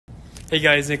Hey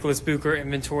guys, Nicholas Bucher,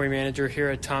 Inventory Manager here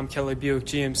at Kelley Buick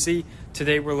GMC.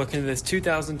 Today we're looking at this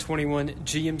 2021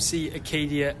 GMC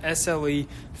Acadia SLE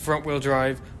front-wheel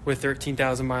drive with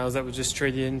 13,000 miles that was just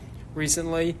traded in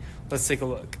recently. Let's take a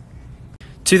look.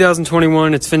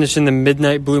 2021, it's finished in the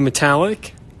midnight blue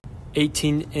metallic,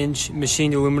 18-inch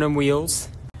machined aluminum wheels,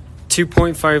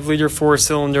 2.5 liter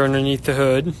 4-cylinder underneath the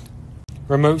hood,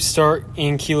 remote start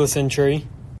and keyless entry.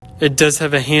 It does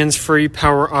have a hands-free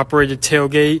power-operated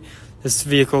tailgate. This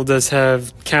vehicle does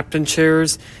have captain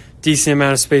chairs, decent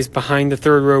amount of space behind the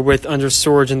third row with under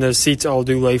storage, and those seats all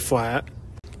do lay flat.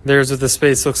 There's what the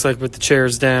space looks like with the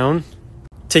chairs down.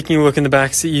 Taking a look in the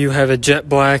back seat, you have a jet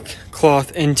black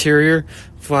cloth interior,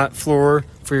 flat floor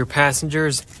for your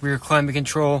passengers, rear climate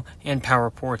control, and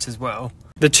power ports as well.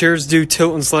 The chairs do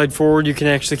tilt and slide forward. You can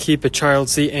actually keep a child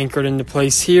seat anchored into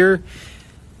place here.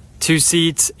 2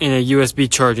 seats and a USB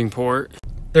charging port.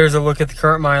 There's a look at the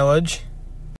current mileage.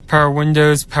 Power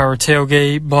windows, power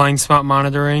tailgate, blind spot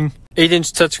monitoring.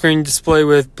 8-inch touchscreen display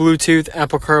with Bluetooth,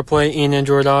 Apple CarPlay, and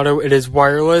Android Auto. It is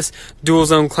wireless, dual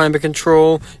zone climate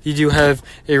control. You do have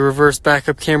a reverse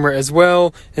backup camera as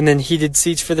well, and then heated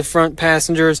seats for the front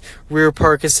passengers, rear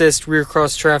park assist, rear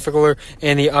cross traffic alert,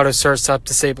 and the auto start stop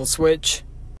disable switch.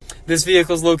 This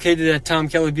vehicle is located at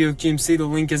Kelley Buick GMC. The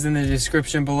link is in the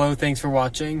description below. Thanks for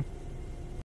watching.